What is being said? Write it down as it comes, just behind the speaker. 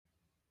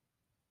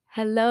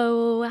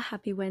Hello,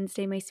 happy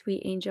Wednesday, my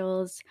sweet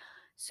angels.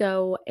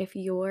 So, if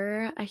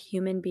you're a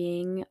human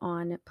being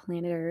on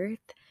planet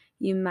Earth,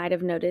 you might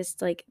have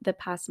noticed like the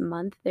past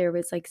month there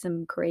was like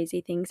some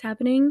crazy things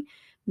happening,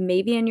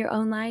 maybe in your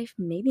own life,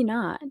 maybe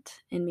not,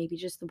 and maybe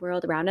just the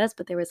world around us,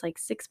 but there was like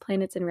 6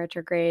 planets in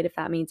retrograde if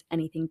that means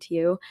anything to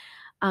you.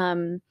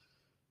 Um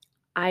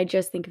I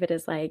just think of it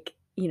as like,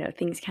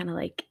 things kind of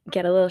like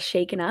get a little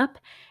shaken up.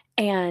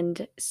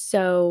 And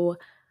so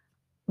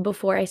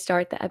before I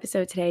start the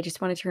episode today, I just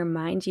wanted to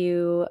remind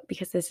you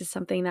because this is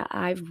something that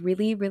I've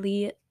really,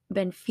 really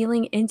been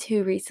feeling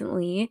into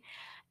recently.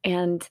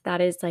 And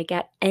that is like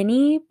at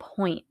any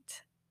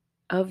point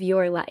of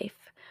your life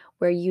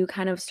where you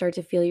kind of start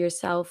to feel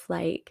yourself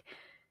like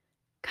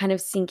kind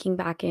of sinking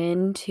back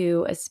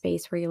into a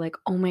space where you're like,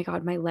 oh my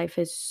God, my life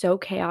is so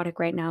chaotic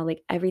right now.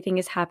 Like everything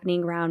is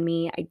happening around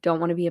me. I don't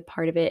want to be a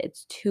part of it.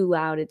 It's too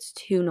loud. It's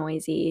too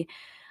noisy.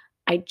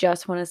 I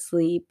just want to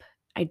sleep.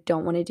 I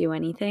don't want to do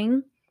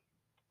anything.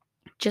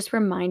 Just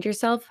remind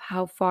yourself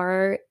how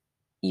far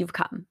you've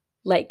come.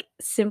 Like,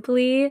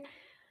 simply,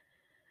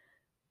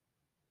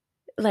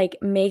 like,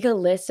 make a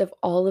list of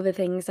all of the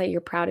things that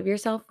you're proud of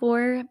yourself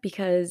for,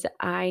 because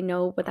I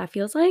know what that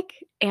feels like,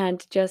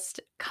 and just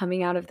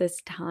coming out of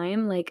this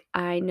time, like,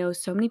 I know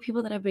so many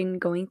people that have been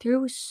going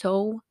through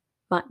so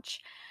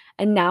much,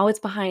 and now it's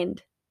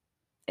behind.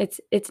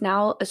 It's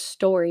now a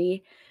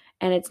story,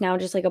 and it's now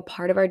just, like, a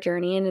part of our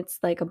journey, and it's,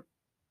 like,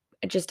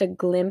 just a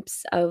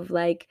glimpse of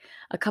like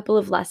a couple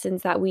of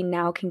lessons that we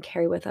now can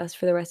carry with us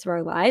for the rest of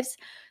our lives.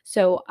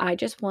 So I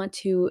just want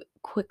to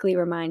quickly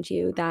remind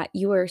you that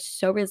you are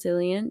so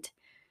resilient.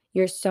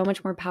 You're so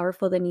much more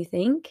powerful than you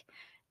think.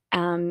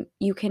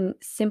 You can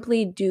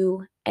simply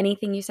do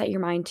anything you set your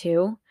mind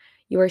to.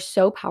 You are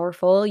so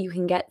powerful. You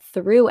can get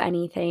through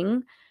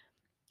anything.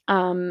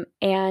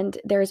 And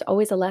there's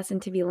always a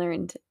lesson to be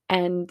learned.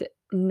 And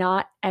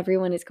not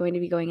everyone is going to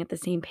be going at the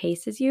same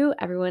pace as you.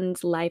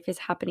 Everyone's life is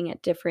happening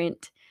at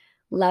different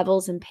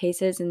levels and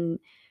paces and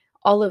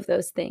all of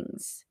those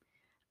things.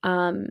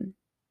 Um,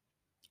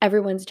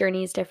 Everyone's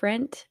journey is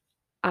different.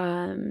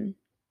 Um,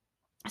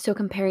 so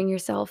comparing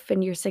yourself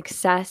and your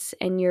success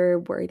and your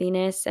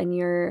worthiness and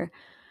your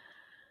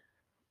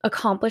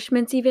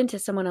accomplishments even to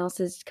someone else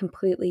is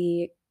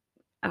completely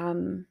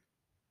um,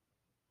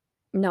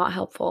 not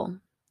helpful.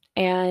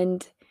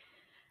 And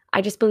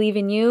I just believe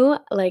in you,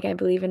 like I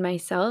believe in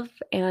myself,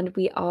 and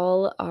we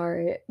all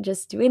are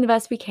just doing the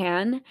best we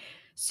can.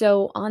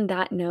 So, on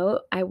that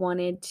note, I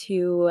wanted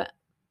to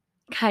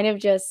kind of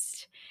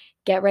just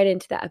get right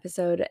into the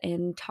episode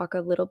and talk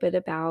a little bit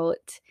about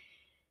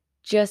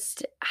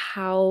just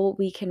how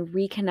we can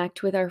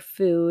reconnect with our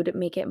food,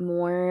 make it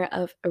more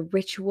of a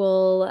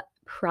ritual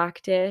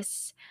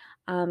practice,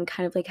 kind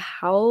of like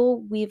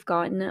how we've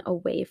gotten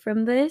away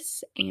from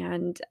this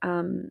and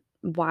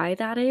why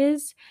that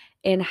is,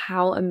 and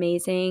how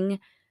amazing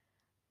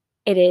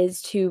it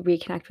is to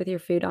reconnect with your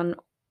food on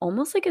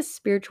almost like a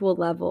spiritual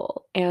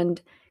level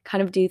and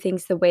kind of do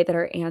things the way that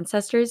our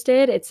ancestors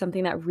did. It's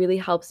something that really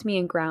helps me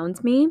and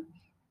grounds me.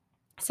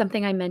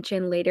 Something I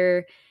mentioned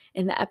later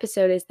in the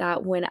episode is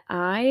that when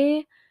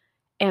I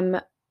am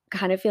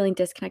kind of feeling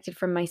disconnected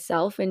from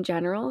myself in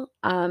general,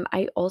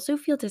 I also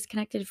feel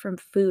disconnected from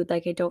food.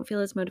 Like I don't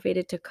feel as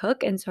motivated to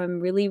cook. And so I'm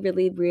really,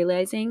 really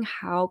realizing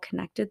how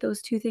connected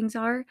those two things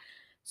are.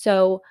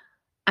 So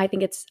I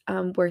think it's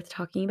worth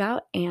talking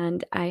about,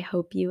 and I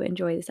hope you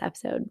enjoy this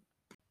episode.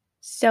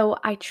 So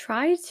I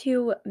try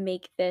to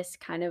make this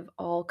kind of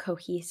all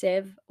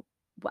cohesive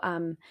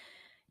um,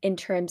 in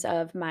terms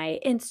of my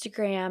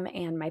Instagram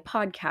and my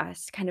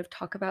podcast, kind of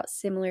talk about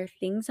similar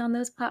things on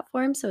those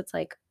platforms. So it's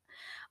like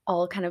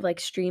all kind of like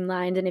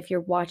streamlined. And if you're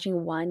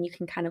watching one, you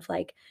can kind of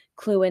like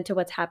clue into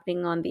what's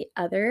happening on the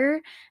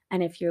other.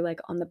 And if you're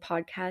like on the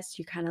podcast,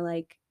 you kind of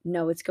like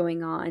know what's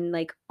going on,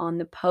 like on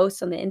the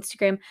post on the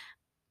Instagram.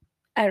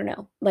 I don't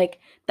know. Like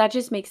that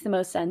just makes the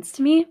most sense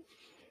to me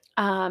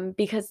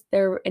because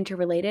they're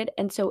interrelated.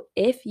 And so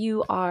if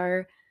you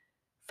are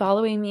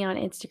following me on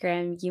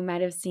Instagram, you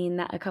might have seen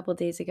that a couple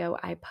days ago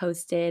I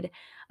posted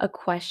a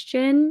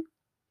question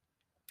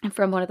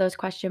from one of those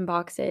question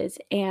boxes,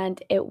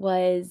 and it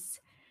was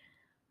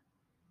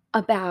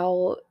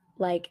about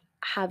like,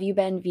 have you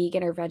been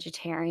vegan or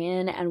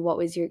vegetarian and what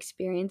was your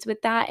experience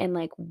with that? And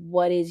like,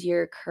 what is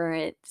your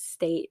current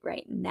state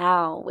right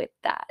now with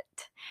that?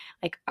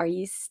 Like, are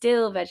you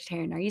still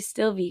vegetarian? Are you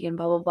still vegan?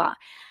 Blah, blah, blah.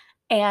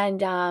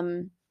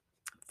 And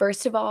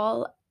first of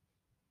all,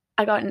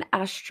 I got an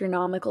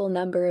astronomical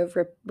number of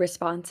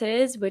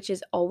responses, which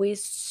is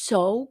always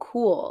so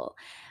cool.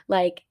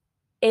 Like,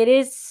 it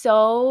is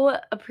so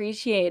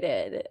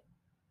appreciated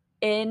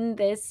in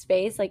this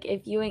space. Like,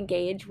 if you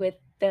engage with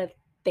the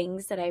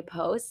things that I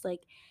post,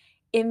 like,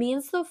 it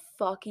means the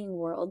fucking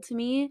world to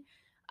me.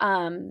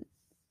 Um,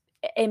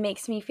 it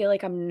makes me feel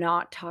like I'm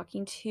not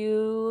talking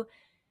to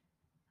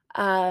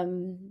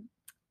um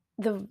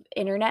the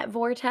internet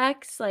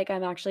vortex, like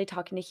I'm actually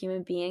talking to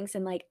human beings,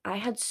 and like I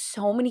had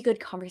so many good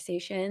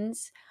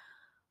conversations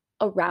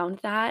around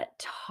that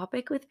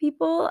topic with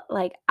people.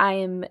 Like I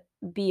am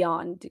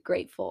beyond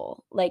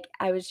grateful. Like,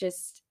 I was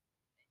just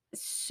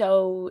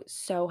so,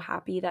 so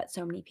happy that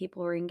so many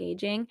people were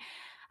engaging.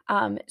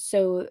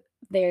 So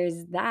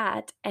there's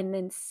that. And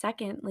then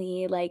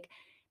secondly, like,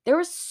 there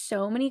were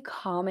so many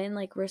common,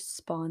 like,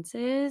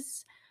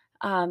 responses.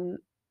 Um,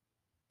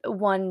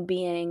 One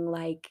being,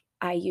 like,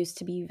 I used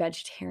to be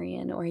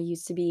vegetarian or I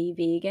used to be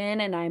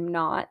vegan and I'm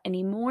not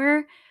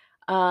anymore.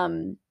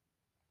 Um,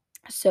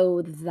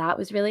 so that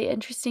was really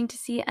interesting to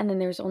see. And then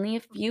there's only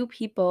a few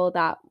people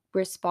that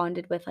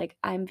responded with, like,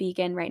 I'm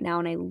vegan right now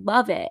and I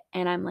love it.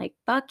 And I'm like,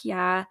 fuck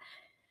yeah,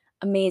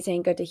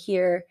 amazing, good to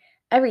hear,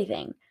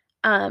 everything.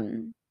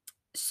 Um,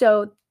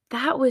 so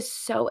that was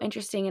so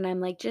interesting, and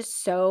I'm, like,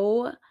 just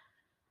so,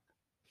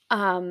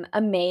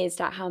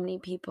 amazed at how many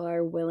people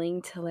are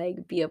willing to,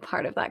 like, be a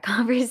part of that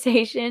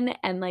conversation,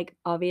 and, like,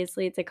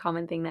 obviously, it's a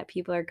common thing that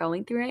people are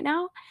going through right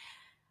now,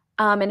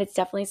 and it's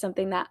definitely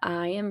something that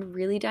I am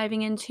really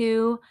diving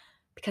into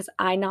because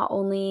I not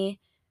only,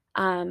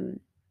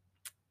 um,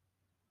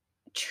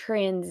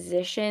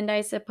 transitioned, I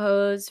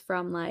suppose,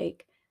 from,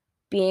 like,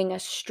 being a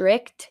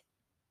strict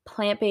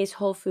plant-based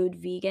whole food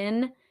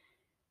vegan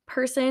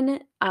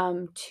person,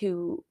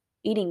 to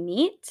eating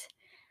meat,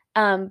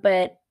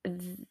 but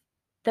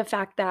the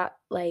fact that,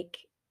 like,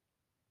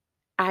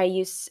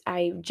 I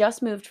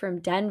just moved from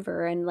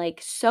Denver and, like,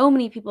 so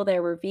many people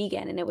there were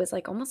vegan, and it was,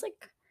 like, almost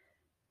like,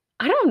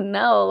 I don't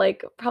know,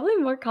 like, probably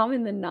more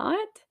common than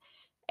not,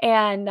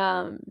 and,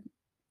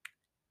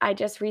 I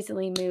just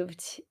recently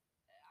moved.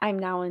 I'm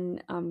now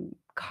in,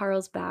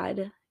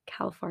 Carlsbad,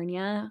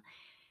 California,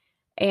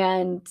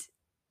 and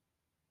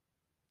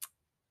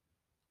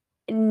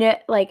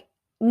like,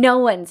 no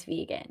one's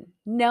vegan.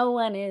 No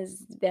one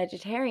is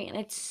vegetarian.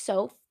 It's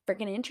so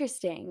freaking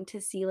interesting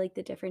to see, like,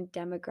 the different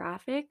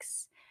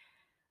demographics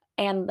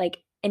and,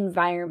 like,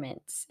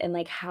 environments and,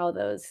 like, how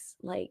those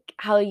like,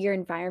 how your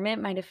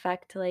environment might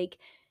affect, like,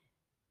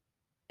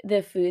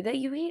 the food that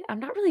you eat. I'm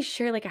not really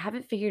sure, like, I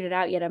haven't figured it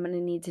out yet. I'm gonna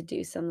need to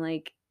do some,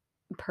 like,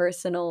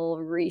 personal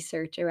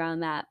research around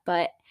that,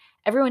 but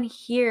everyone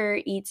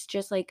here eats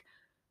just, like,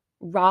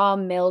 raw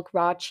milk,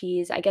 raw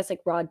cheese, I guess,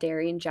 like, raw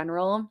dairy in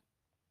general,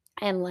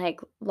 and, like,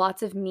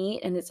 lots of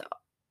meat, and it's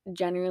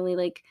generally,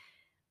 like,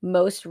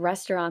 most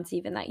restaurants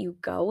even that you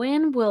go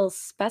in will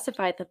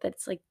specify that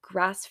that's, like,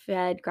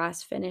 grass-fed,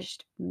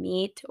 grass-finished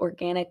meat,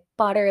 organic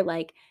butter,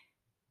 like,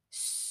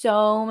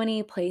 so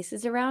many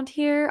places around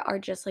here are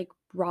just, like,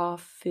 raw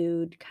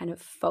food kind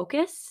of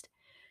focused,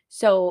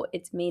 so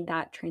it's made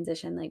that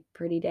transition, like,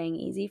 pretty dang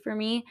easy for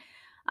me,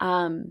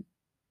 um,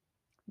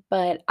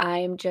 but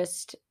I'm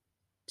just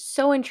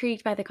so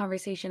intrigued by the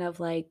conversation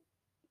of, like,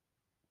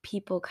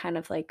 people kind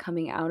of, like,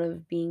 coming out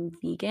of being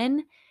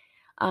vegan,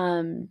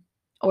 um,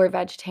 or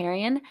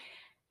vegetarian.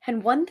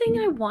 And one thing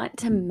I want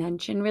to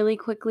mention really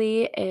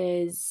quickly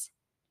is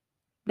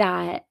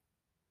that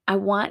I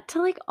want to,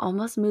 like,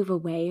 almost move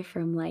away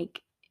from,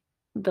 like,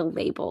 the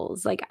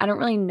labels. Like, I don't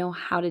really know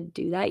how to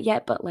do that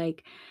yet, but,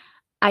 like,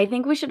 I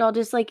think we should all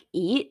just, like,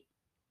 eat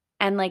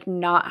and, like,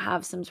 not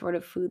have some sort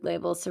of food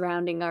label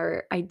surrounding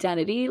our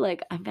identity.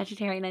 Like, I'm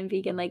vegetarian, I'm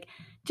vegan, like,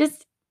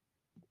 just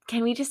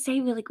can we just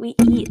say we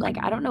eat? Like,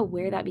 I don't know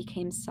where that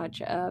became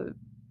such a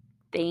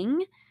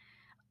thing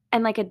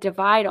and, like, a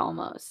divide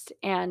almost.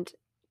 And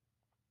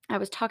I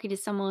was talking to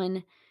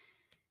someone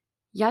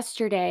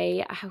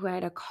yesterday who I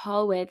had a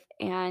call with,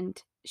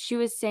 and she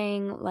was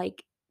saying,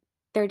 like,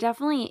 there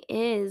definitely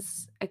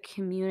is a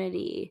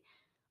community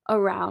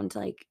around,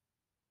 like,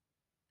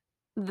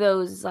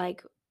 those,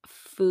 like,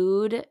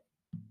 food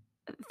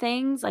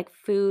things, like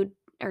food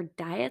or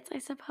diets, I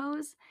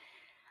suppose.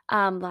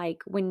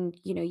 Like, when,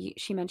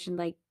 she mentioned,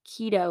 like,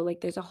 keto,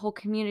 like, there's a whole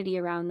community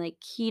around, like,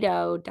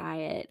 keto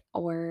diet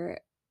or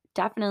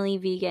definitely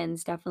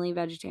vegans, definitely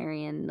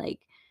vegetarian, like,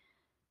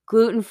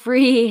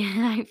 gluten-free.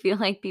 I feel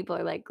like people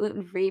are like,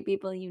 "Gluten-free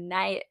people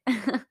unite."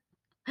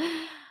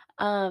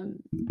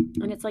 And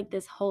it's, like,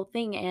 this whole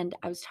thing, and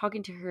I was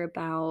talking to her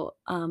about,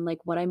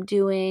 like, what I'm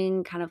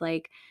doing, kind of,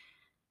 like,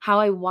 how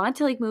I want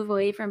to, like, move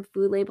away from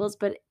food labels,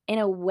 but in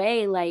a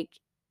way, like,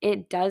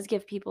 it does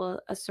give people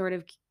a sort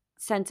of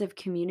sense of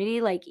community,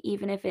 like,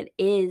 even if it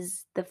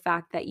is the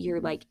fact that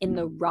you're, like, in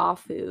the raw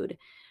food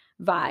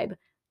vibe,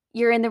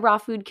 you're in the raw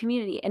food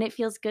community, and it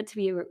feels good to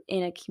be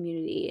in a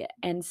community,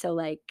 and so,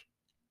 like,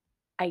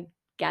 I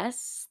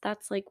guess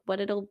that's, like,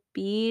 what it'll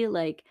be,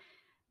 like,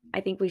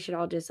 I think we should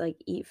all just, like,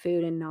 eat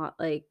food and not,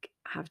 like,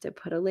 have to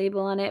put a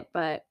label on it,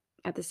 but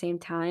at the same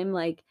time,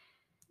 like,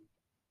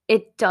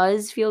 it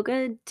does feel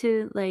good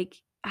to,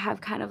 like, have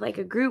kind of like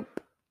a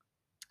group,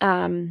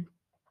 um,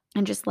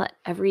 and just let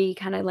every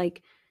kinda,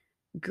 like,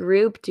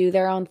 group do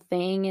their own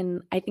thing,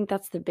 and I think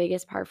that's the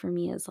biggest part for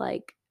me is,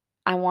 like,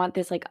 I want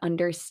this, like,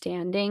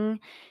 understanding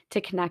to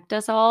connect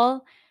us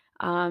all,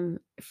 to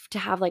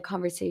have, like,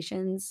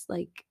 conversations,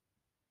 like,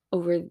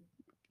 over,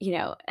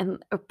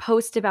 and or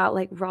post about,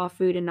 like, raw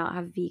food and not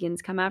have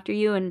vegans come after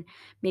you and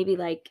maybe,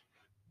 like,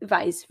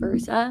 vice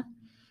versa,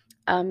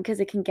 because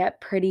it can get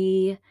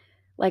pretty,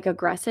 like,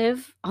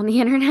 aggressive on the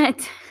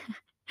internet.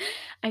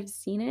 I've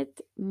seen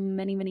it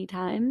many, many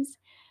times,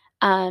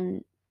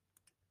 um,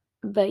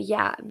 But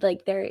yeah,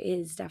 like, there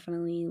is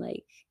definitely,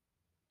 like,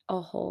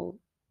 a whole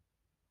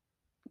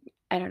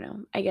I don't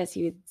know, I guess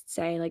you would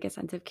say, like, a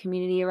sense of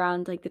community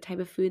around, like, the type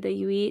of food that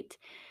you eat.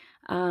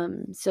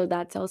 So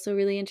that's also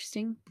really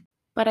interesting.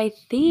 But I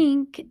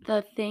think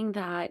the thing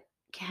that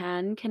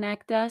can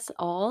connect us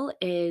all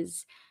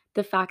is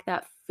the fact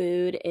that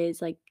food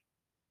is, like,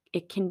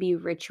 it can be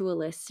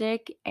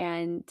ritualistic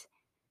and,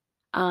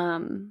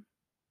 um,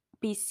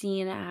 be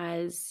seen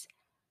as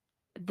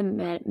the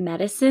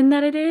medicine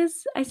that it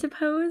is, I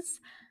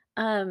suppose.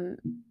 Um,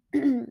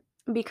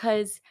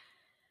 because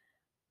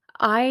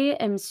I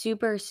am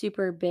super,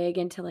 super big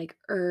into, like,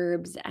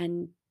 herbs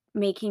and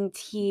making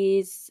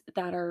teas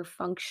that are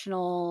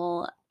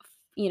functional,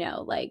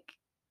 like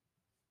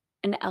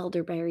an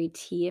elderberry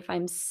tea if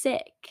I'm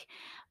sick,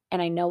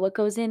 and I know what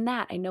goes in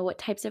that. I know what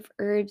types of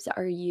herbs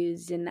are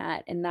used in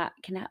that, and that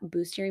can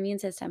boost your immune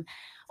system.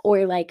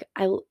 Or, like,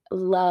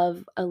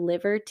 love a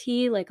liver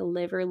tea, like a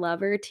liver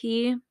lover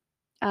tea.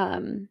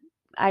 Um,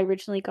 I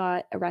originally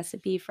got a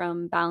recipe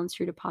from Balanced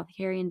Root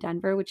Apothecary in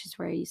Denver, which is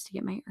where I used to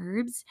get my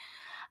herbs.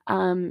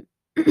 Um,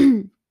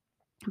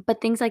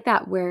 but things like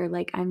that where,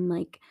 like, I'm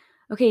like,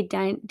 "Okay,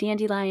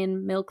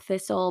 dandelion, milk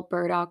thistle,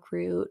 burdock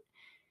root,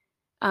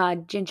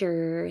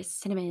 ginger,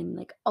 cinnamon,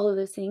 like, all of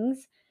those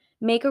things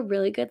make a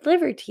really good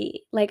liver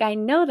tea." Like, I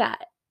know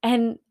that.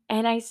 And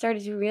I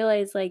started to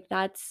realize, like,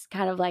 that's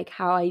kind of, like,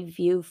 how I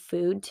view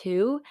food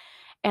too.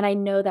 And I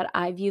know that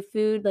I view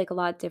food, like, a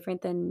lot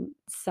different than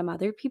some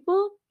other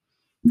people.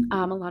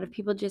 A lot of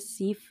people just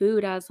see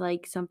food as,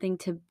 like, something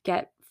to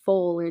get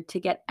full or to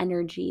get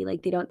energy.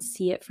 Like, they don't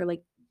see it for,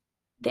 like,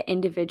 the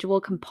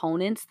individual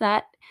components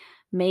that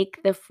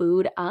make the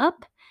food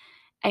up.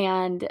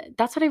 And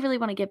that's what I really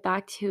wanna get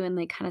back to and,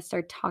 like, kinda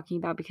start talking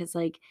about because,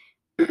 like,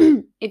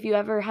 if you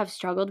ever have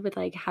struggled with,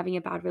 like, having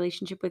a bad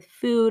relationship with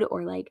food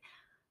or, like,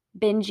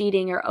 binge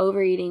eating or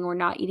overeating or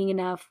not eating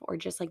enough or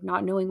just, like,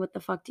 not knowing what the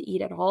fuck to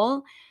eat at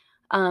all,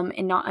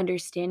 and not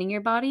understanding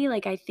your body,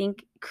 like, I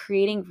think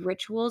creating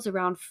rituals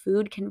around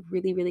food can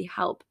really, really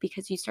help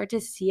because you start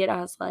to see it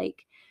as,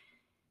 like,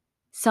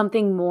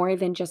 something more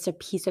than just a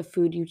piece of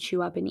food you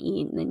chew up and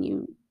eat and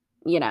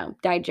then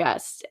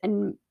digest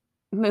and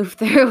move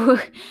through.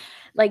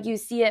 Like, you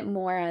see it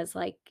more as,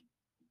 like,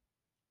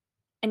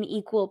 an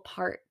equal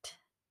part,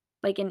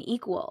 like an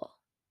equal.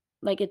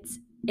 Like, it's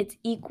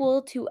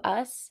equal to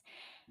us,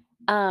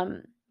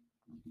 um,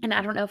 and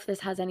I don't know if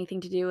this has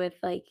anything to do with,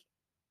 like,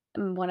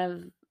 one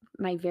of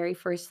my very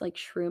first, like,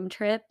 shroom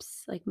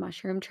trips, like,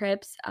 mushroom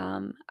trips,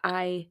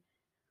 I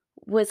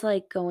was,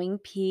 like, going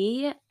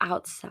pee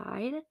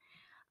outside,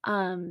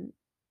 um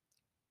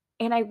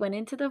and I went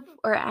into the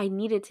or I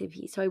needed to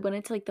pee, so I went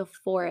into, like, the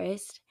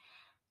forest,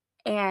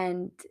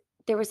 and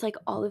there was, like,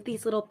 all of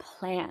these little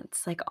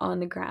plants, like, on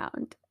the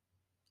ground.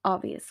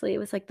 Obviously, it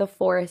was, like, the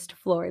forest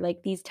floor,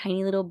 like, these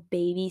tiny little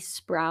baby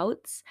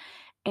sprouts,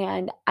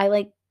 and I,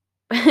 like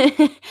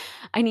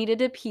I needed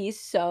to pee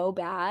so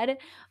bad,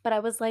 but I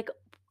was like,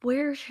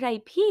 "Where should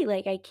I pee?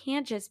 Like, I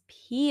can't just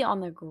pee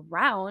on the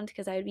ground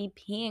because I would be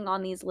peeing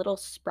on these little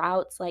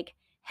sprouts, like,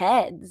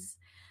 heads."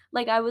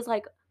 Like, I was,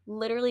 like,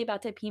 literally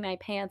about to pee my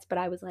pants, but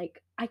I was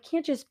like, "I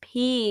can't just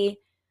pee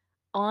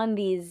on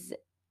these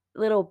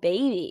little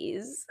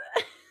babies."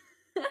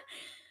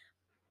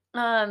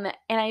 And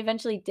I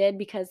eventually did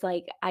because,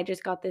 like, I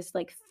just got this,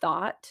 like,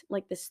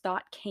 this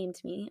thought came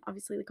to me,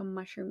 obviously, like, a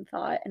mushroom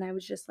thought, and I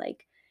was just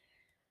like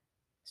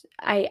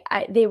I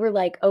they were,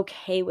 like,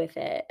 okay with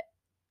it.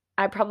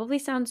 I probably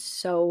sound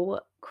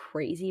so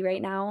crazy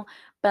right now,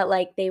 but,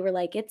 like, they were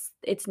like, "It's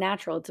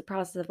natural, it's a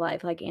process of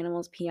life, like,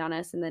 animals pee on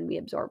us, and then we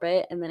absorb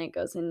it, and then it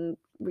goes and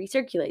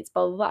recirculates,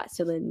 blah, blah, blah,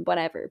 so then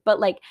whatever." But,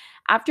 like,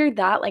 after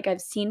that, like,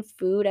 I've seen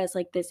food as,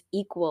 like, this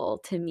equal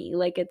to me,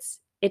 like,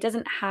 it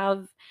doesn't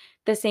have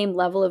the same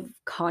level of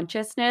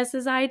consciousness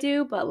as I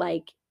do, but,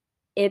 like,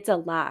 it's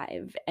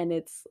alive, and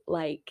it's,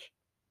 like,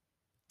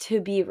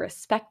 to be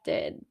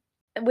respected.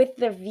 With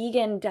the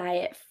vegan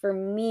diet, for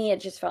me, it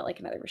just felt like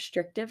another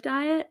restrictive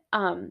diet,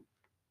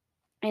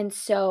 and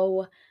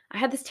so I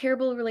had this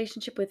terrible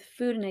relationship with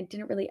food, and I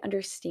didn't really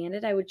understand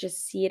it. I would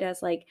just see it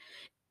as, like,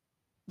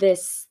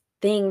 this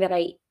thing that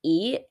I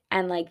eat,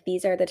 and, like,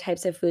 these are the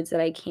types of foods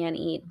that I can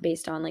eat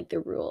based on, like, the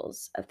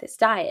rules of this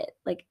diet.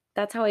 Like,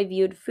 that's how I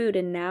viewed food,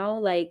 and now,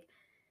 like,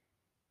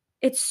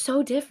 it's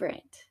so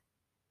different,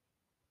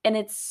 and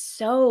it's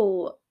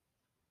so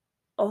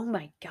oh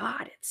my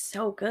god, it's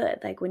so good.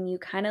 Like, when you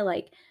kinda,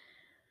 like,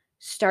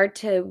 start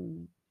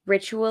to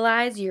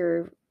ritualize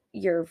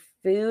your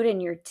food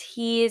and your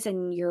teas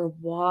and your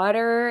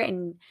water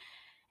and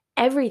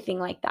everything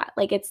like that.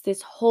 Like, it's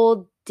this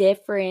whole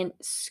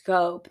different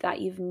scope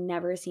that you've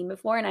never seen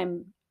before, and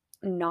I'm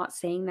not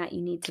saying that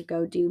you need to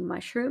go do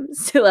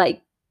mushrooms to,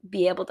 like,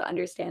 be able to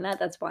understand that.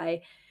 That's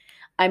why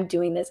I'm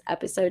doing this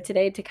episode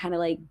today to kinda,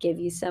 like, give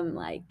you some,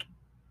 like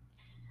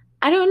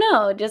I don't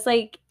know, just,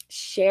 like,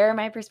 share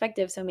my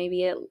perspective so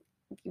maybe it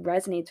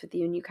resonates with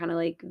you and you kinda,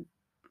 like,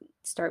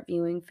 start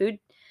viewing food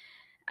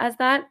as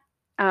that.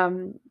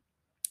 Um,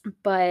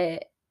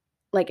 but,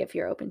 like, if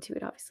you're open to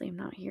it, obviously, I'm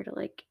not here to,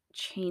 like,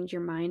 change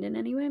your mind in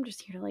any way. I'm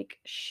just here to like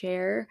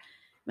share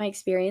my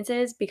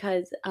experiences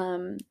because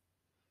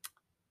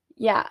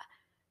yeah.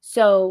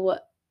 So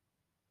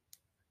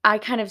I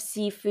kind of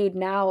see food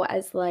now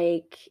as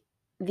like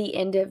the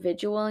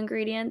individual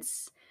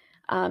ingredients.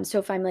 So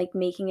if I'm like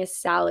making a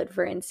salad,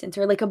 for instance,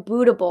 or like a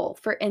Buddha bowl,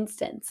 for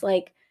instance,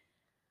 like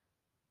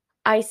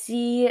I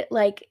see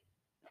like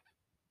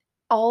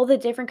all the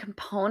different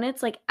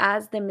components like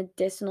as the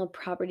medicinal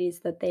properties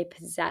that they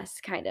possess,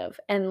 kind of.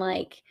 And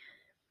like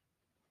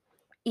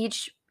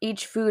each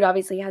food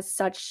obviously has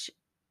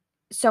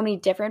so many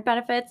different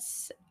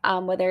benefits,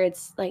 whether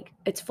it's like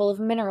it's full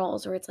of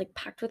minerals or it's like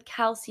packed with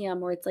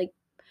calcium or it's like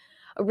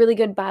a really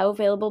good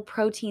bioavailable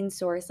protein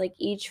source. Like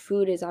each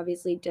food is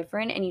obviously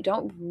different, and you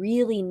don't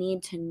really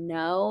need to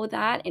know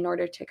that in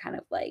order to kind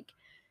of like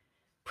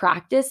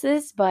practice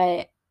this.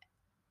 But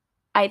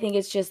I think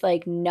it's just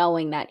like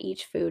knowing that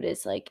each food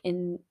is like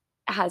in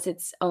has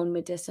its own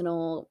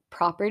medicinal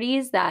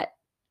properties that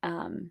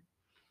um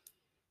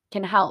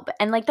can help.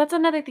 And like that's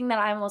another thing that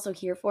I'm also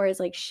here for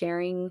is like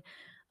sharing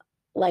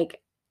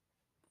like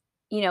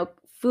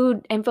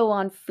food info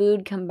on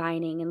food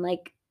combining and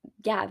like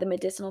yeah, the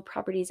medicinal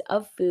properties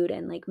of food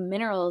and like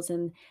minerals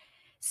and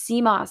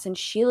sea moss and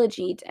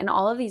shilajit and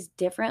all of these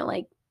different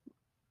like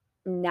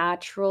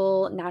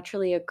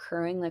naturally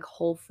occurring like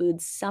whole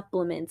food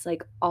supplements,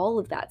 like all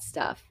of that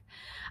stuff.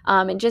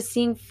 And just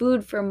seeing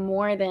food for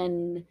more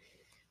than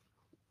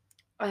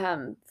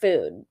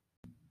food.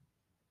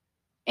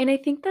 And I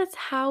think that's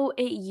how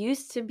it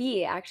used to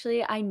be.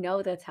 Actually, I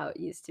know that's how it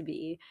used to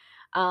be.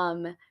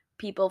 Um,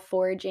 People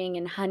foraging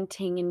and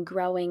hunting and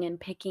growing and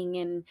picking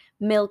and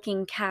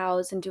milking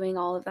cows and doing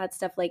all of that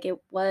stuff. Like it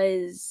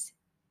was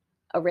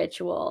a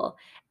ritual.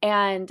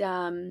 And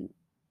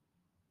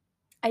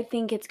I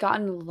think it's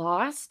gotten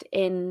lost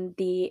in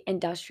the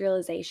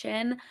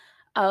industrialization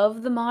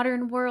of the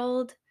modern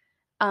world,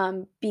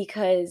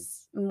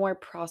 because more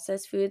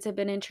processed foods have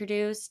been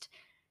introduced.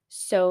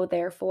 So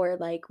therefore,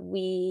 like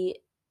we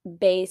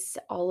base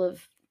all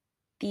of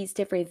these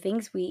different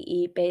things we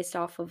eat based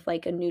off of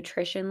like a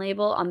nutrition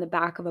label on the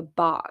back of a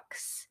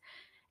box.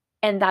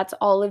 And that's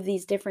all of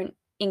these different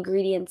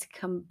ingredients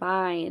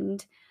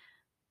combined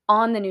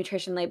on the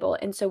nutrition label.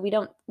 And so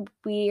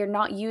we are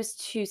not used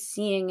to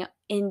seeing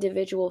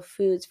individual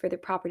foods for the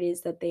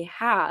properties that they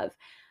have.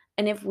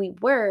 And if we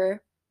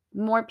were,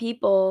 more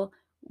people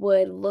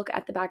would look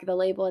at the back of the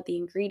label at the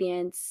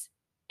ingredients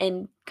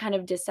and kind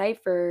of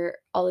decipher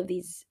all of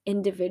these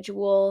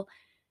individual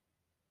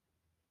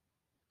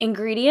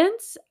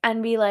ingredients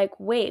and be like,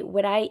 "Wait,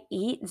 would I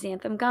eat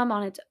xanthan gum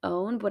on its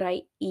own? Would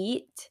I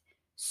eat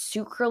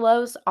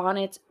sucralose on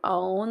its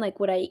own? Like,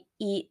 would I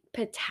eat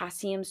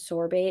potassium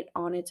sorbate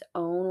on its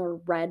own or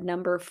red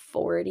number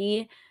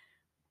 40?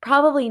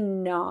 Probably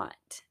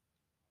not."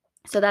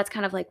 So that's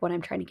kind of like what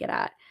I'm trying to get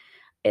at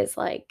is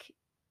like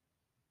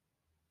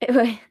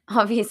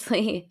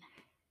obviously,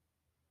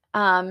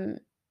 um,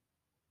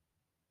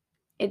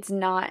 it's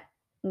not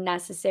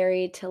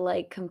necessary to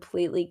like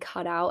completely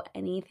cut out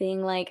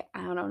anything. Like,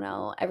 I don't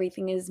know,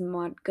 everything is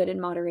good in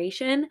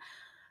moderation.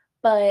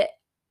 But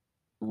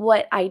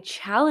what I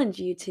challenge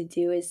you to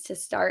do is to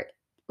start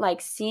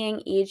like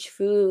seeing each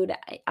food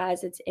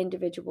as its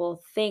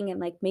individual thing and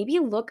like maybe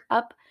look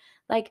up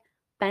like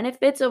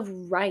benefits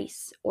of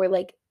rice or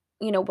like,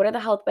 what are the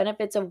health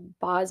benefits of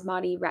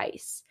basmati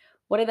rice?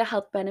 What are the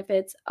health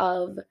benefits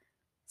of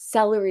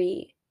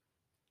celery?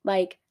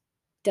 Like,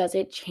 does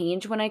it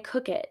change when I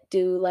cook it?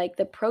 Do like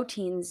the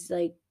proteins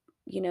like,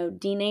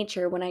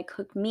 denature when I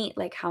cook meat?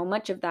 Like, how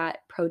much of that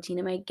protein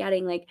am I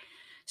getting? Like,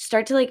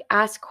 start to like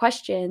ask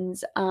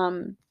questions.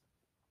 And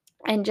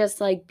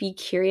just like be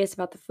curious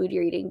about the food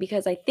you're eating,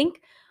 because I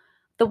think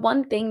the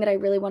one thing that I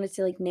really wanted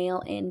to like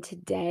nail in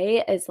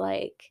today is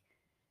like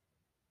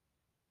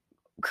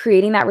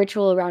creating that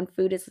ritual around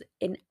food is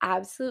an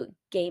absolute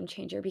game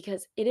changer,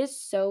 because it is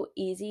so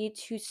easy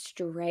to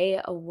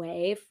stray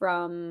away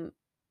from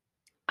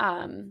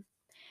um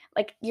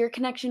like your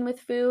connection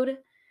with food.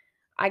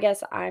 I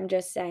guess I'm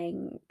just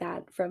saying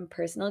that from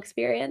personal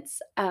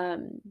experience,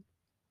 and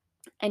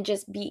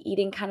just be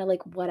eating kind of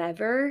like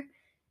whatever.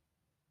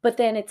 But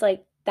then it's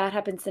like that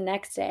happens the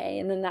next day,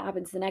 and then that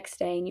happens the next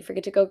day, and you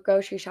forget to go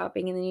grocery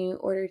shopping, and then you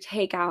order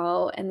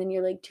takeout, and then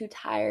you're, like, too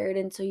tired,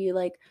 and so you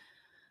like,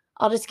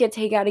 "I'll just get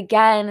takeout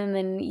again," and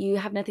then you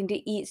have nothing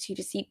to eat, so you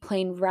just eat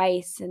plain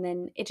rice, and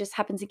then it just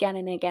happens again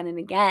and again and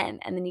again,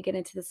 and then you get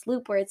into this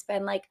loop where it's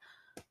been, like,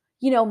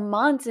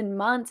 months and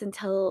months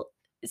until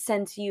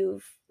since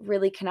you've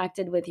really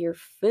connected with your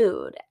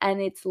food, and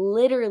it's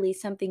literally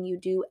something you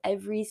do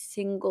every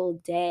single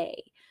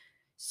day.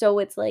 So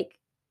it's like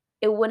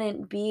it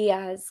wouldn't be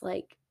as,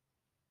 like,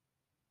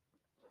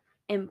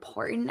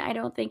 important, I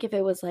don't think, if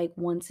it was, like,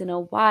 once in a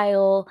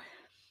while,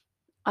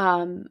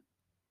 um,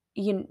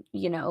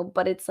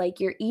 but it's like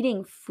you're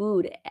eating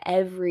food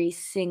every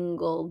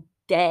single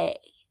day.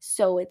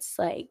 So it's,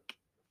 like,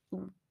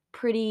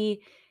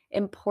 pretty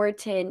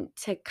important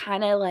to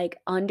kinda,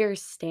 like,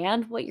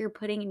 understand what you're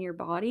putting in your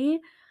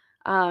body.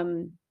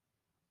 Um,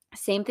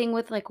 Same thing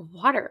with, like,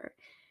 water.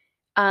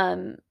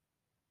 Um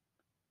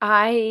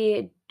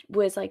I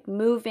was, like,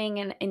 moving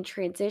and in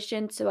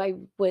transition, so I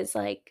was,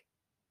 like,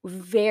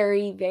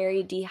 very,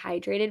 very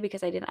dehydrated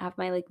because I didn't have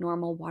my, like,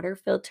 normal water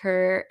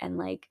filter and,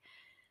 like,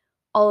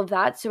 all of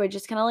that, so I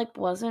just kinda, like,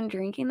 wasn't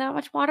drinking that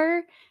much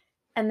water,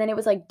 and then it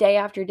was, like, day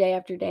after day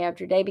after day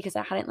after day because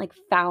I hadn't, like,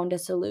 found a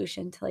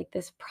solution to, like,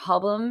 this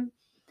problem,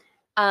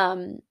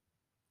 um,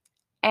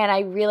 and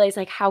I realized,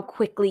 like, how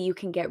quickly you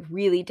can get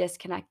really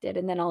disconnected,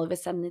 and then all of a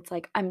sudden, it's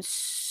like, I'm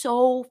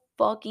so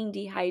fucking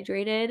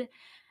dehydrated,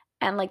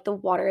 and, like, the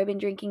water I've been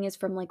drinking is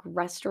from, like,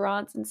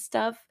 restaurants and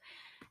stuff,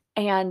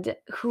 and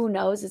who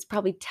knows, it's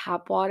probably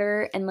tap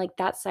water, and, like,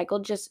 that cycle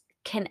just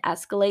can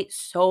escalate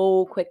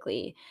so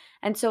quickly,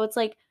 and so it's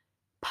like,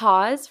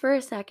 pause for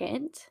a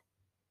second.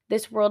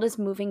 This world is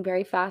moving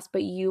very fast,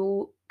 but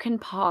you can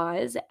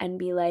pause and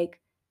be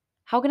like,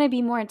 "How can I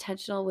be more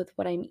intentional with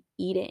what I'm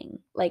eating?"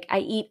 Like, I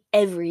eat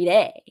every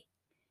day.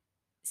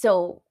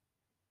 So,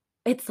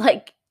 it's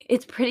like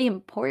it's pretty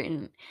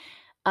important.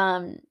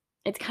 Um,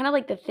 it's kinda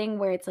like the thing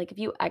where it's like if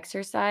you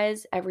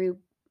exercise every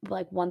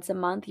like, once a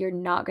month, you're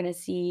not gonna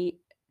see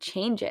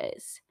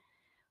changes.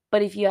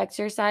 But if you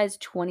exercise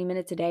 20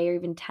 minutes a day or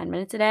even 10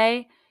 minutes a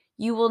day,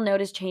 you will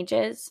notice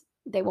changes.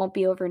 They won't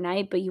be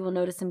overnight, but you will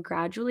notice them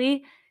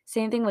gradually.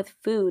 Same thing with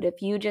food.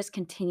 If you just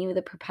continue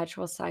the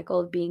perpetual cycle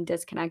of being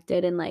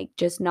disconnected and like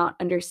just not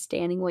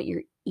understanding what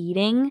you're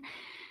eating,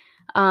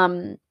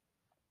 um,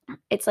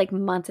 it's like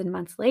months and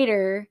months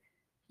later,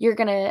 you're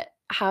gonna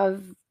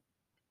have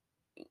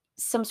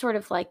some sort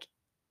of like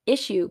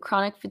issue,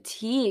 chronic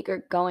fatigue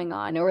or going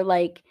on, or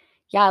like,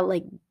 yeah,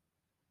 like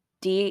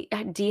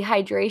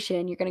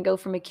dehydration, you're gonna go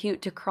from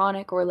acute to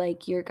chronic, or,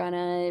 like, you're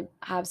gonna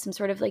have some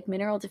sort of, like,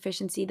 mineral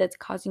deficiency that's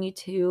causing you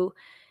to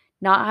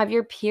not have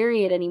your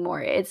period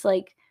anymore. It's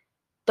like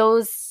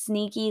those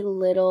sneaky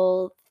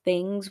little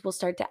things will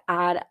start to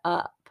add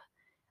up,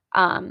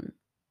 um,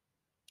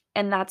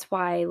 and that's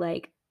why,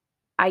 like,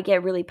 I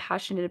get really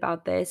passionate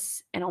about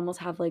this and almost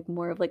have, like,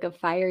 more of, like, a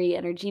fiery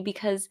energy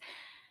because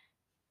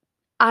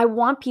I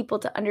want people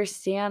to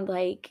understand,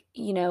 like,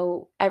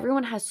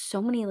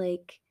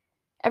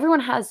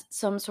 everyone has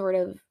some sort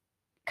of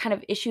kind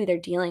of issue they're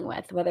dealing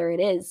with, whether it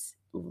is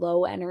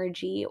low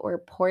energy or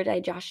poor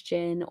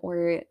digestion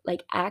or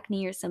like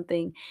acne or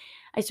something.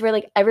 I swear,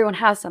 like, everyone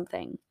has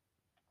something.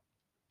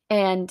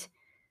 And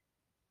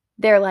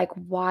they're like,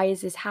 why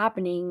is this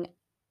happening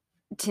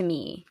to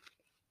me?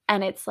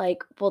 And it's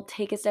like, well,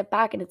 take a step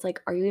back and it's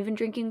like, are you even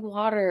drinking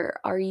water?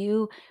 Are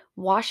you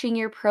washing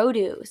your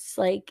produce?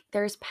 Like,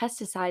 there's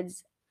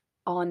pesticides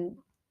on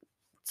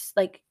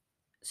like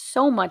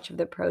so much of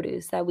the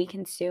produce that we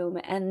consume.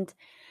 And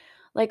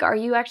like, are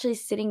you actually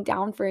sitting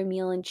down for a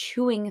meal and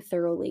chewing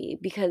thoroughly?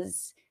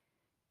 Because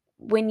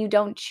when you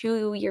don't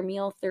chew your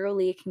meal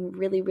thoroughly, it can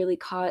really, really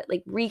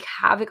wreak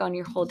havoc on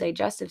your whole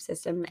digestive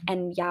system.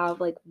 And yeah,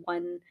 like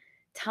one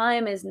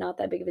time is not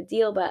that big of a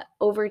deal, but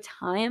over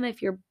time,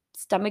 if your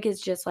stomach is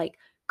just like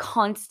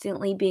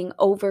constantly being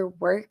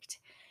overworked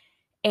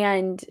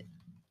and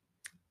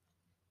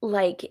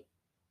like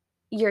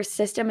your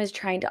system is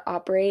trying to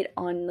operate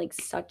on like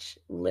such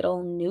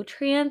little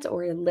nutrients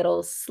or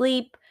little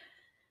sleep,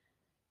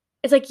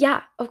 it's like,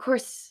 yeah, of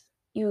course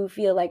you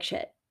feel like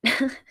shit.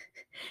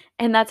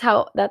 And that's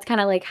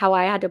kinda like how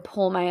I had to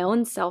pull my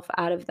own self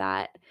out of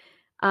that,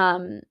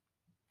 um,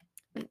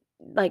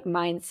 like,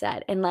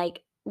 mindset and,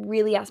 like,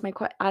 really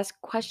ask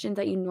questions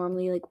that you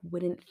normally, like,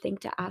 wouldn't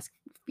think to ask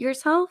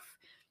yourself,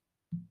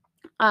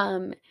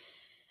 um,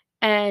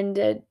 and,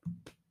 uh,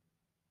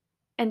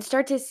 and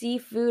start to see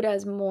food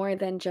as more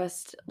than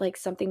just, like,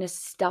 something to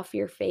stuff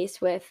your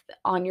face with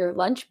on your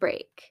lunch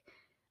break.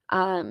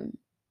 Um,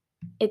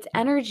 it's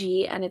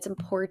energy and it's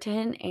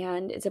important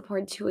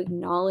to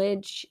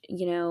acknowledge,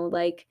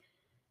 like,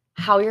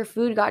 how your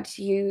food got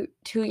to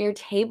your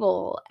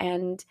table,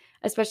 and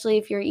especially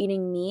if you're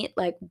eating meat,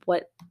 like,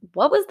 what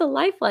was the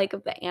life like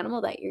of the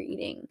animal that you're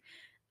eating?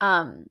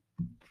 Um,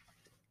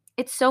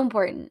 it's so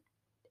important,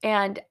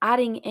 and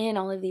adding in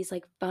all of these,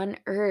 like, fun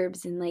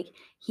herbs and, like,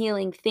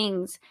 healing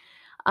things,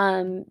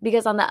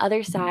 because on the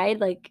other side,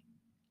 like,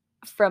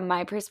 from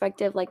my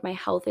perspective, like, my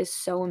health is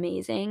so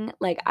amazing,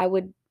 like, I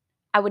would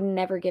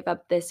never give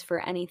up this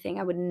for anything.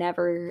 I would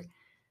never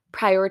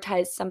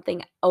prioritize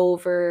something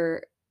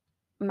over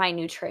my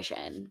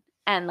nutrition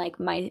and, like,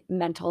 my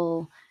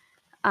mental,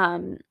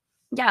 um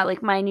yeah,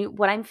 like, my new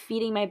what I'm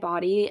feeding my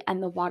body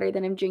and the water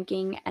that I'm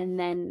drinking, and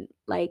then,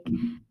 like,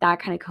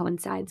 that kinda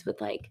coincides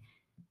with, like,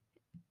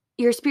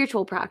 your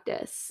spiritual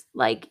practice.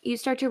 Like, you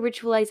start to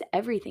ritualize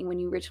everything when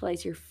you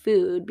ritualize your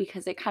food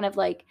because it kind of,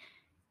 like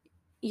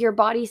your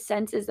body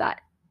senses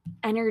that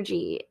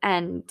energy,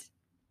 and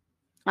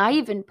I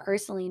even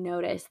personally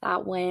noticed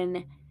that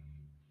when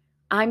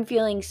I'm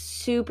feeling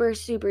super,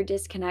 super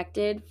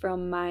disconnected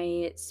from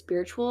my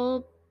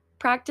spiritual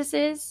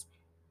practices,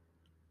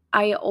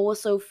 I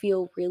also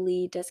feel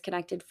really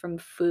disconnected from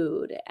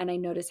food, and I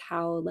notice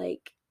how,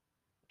 like,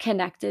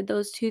 connected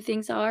those 2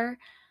 things are.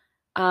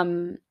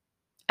 Um,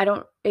 I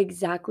don't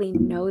exactly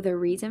know the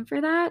reason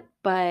for that,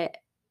 but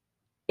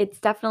it's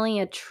definitely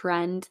a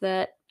trend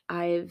that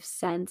I've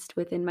sensed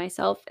within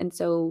myself, and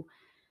so,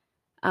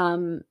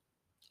 um,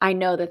 I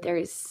know that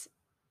there's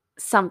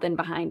something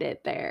behind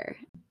it there.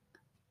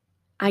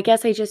 I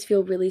guess I just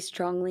feel really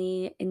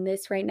strongly in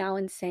this right now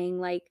and saying,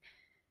 like,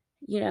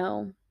 you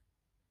know,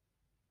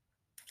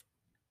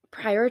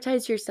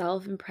 prioritize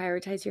yourself and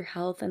prioritize your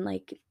health and,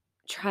 like,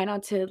 try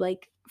not to,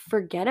 like,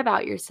 forget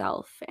about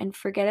yourself and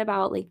forget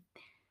about, like,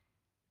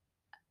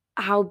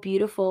 how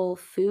beautiful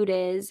food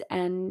is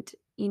and,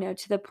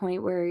 to the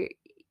point where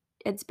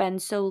it's been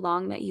so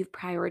long that you've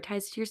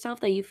prioritized yourself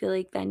that you feel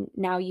like then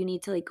now you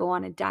need to, like, go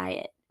on a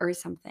diet or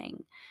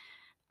something.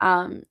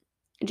 Um,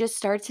 just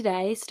start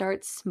today,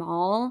 start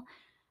small,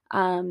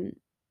 um,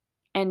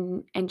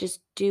 and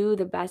just do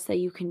the best that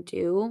you can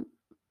do.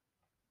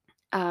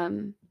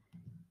 Um,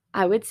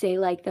 I would say,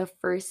 like, the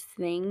first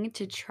thing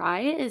to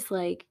try is,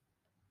 like,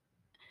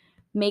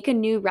 make a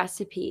new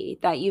recipe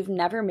that you've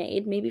never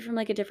made, maybe from,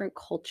 like, a different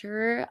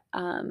culture,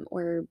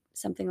 or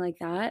something like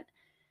that,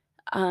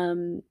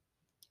 um,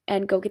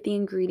 and go get the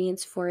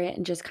ingredients for it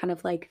and just kind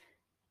of, like,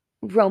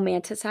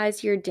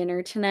 romanticize your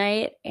dinner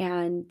tonight,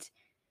 and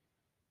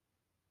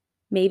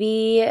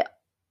maybe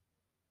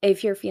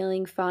if you're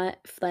feeling fun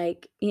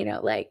like,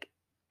 like,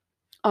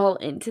 all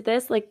into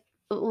this, like,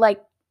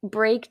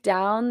 break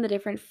down the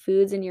different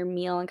foods in your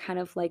meal and kind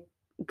of, like,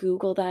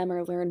 Google them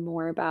or learn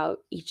more about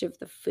each of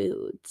the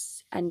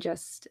foods and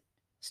just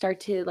start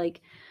to,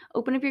 like,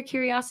 open up your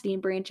curiosity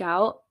and branch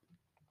out.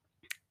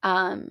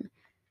 Um,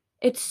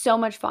 it's so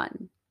much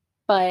fun,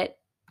 but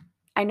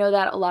I know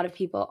that a lot of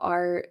people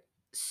are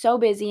so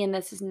busy and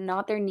this is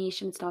not their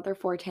niche and it's not their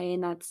forte,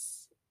 and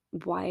that's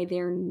why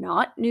they're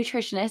not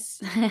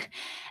nutritionists.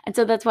 And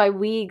so that's why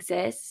we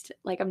exist.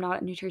 Like, I'm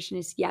not a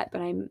nutritionist yet, but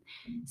I'm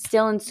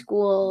still in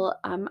school.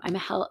 I'm a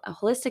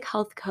holistic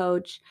health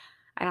coach.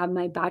 I have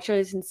my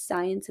bachelor's in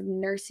science of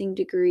nursing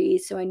degree,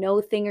 so I know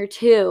a thing or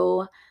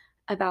two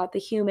about the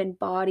human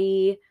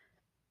body,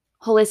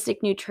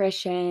 holistic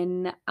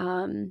nutrition,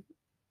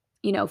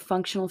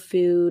 functional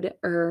food,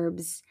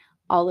 herbs,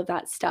 all of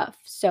that stuff.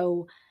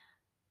 So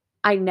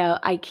I know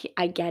I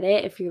get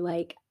it if you're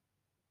like,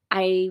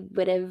 I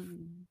would have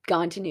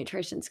gone to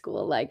nutrition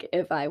school, like,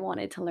 if I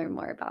wanted to learn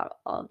more about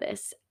all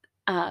this.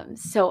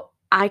 So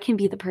I can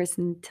be the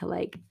person to,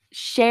 like,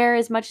 share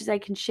as much as I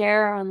can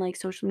share on, like,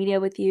 social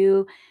media with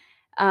you,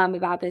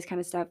 about this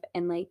kind of stuff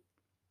and, like,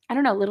 I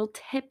don't know, little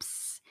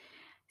tips.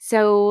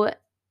 So,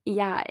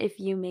 yeah, if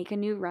you make a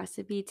new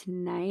recipe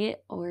tonight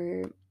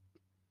or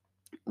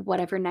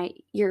whatever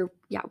night you're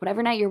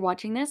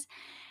watching this,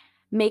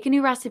 make a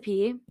new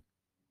recipe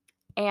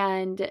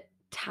and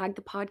tag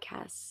the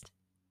podcast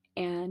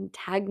and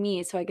tag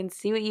me so I can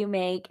see what you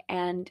make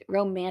and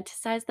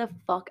romanticize the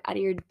fuck out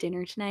of your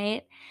dinner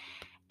tonight.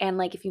 And,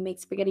 like, if you make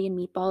spaghetti and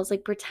meatballs,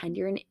 like, pretend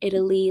you're in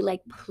Italy,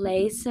 like,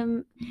 play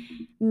some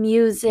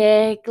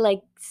music,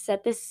 like,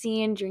 set the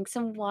scene, drink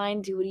some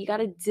wine, do what you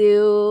gotta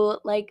do,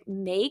 like,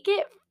 make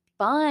it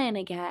fun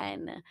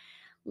again.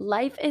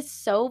 Life is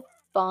so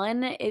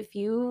fun if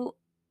you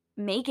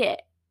make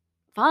it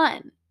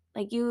fun.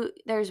 Like,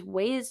 there's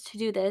ways to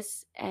do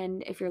this,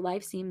 and if your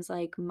life seems,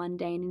 like,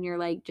 mundane and you're,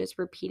 like, just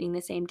repeating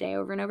the same day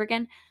over and over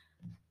again,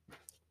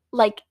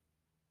 like,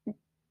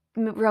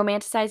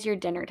 romanticize your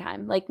dinner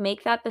time. Like,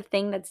 make that the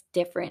thing that's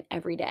different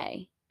every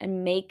day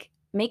and make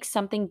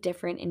something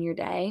different in your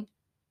day,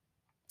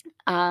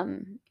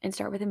 and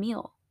start with a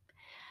meal.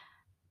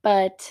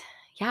 But,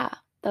 yeah,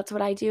 that's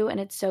what I do, and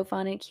it's so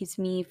fun. It keeps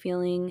me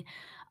feeling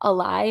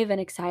alive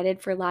and excited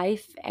for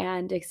life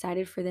and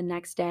excited for the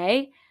next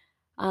day.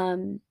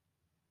 Um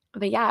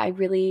But yeah, I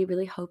really,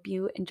 really hope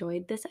you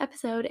enjoyed this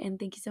episode and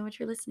thank you so much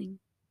for listening.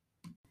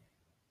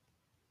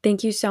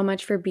 Thank you so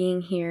much for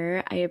being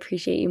here. I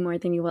appreciate you more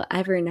than you will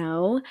ever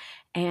know.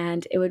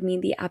 And it would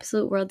mean the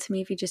absolute world to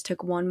me if you just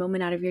took one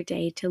moment out of your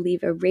day to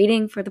leave a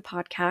rating for the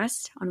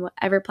podcast on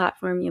whatever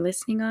platform you're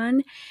listening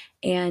on.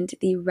 And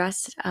the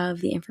rest of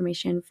the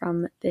information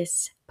from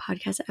this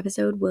podcast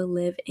episode will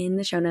live in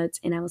the show notes.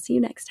 And I will see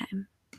you next time.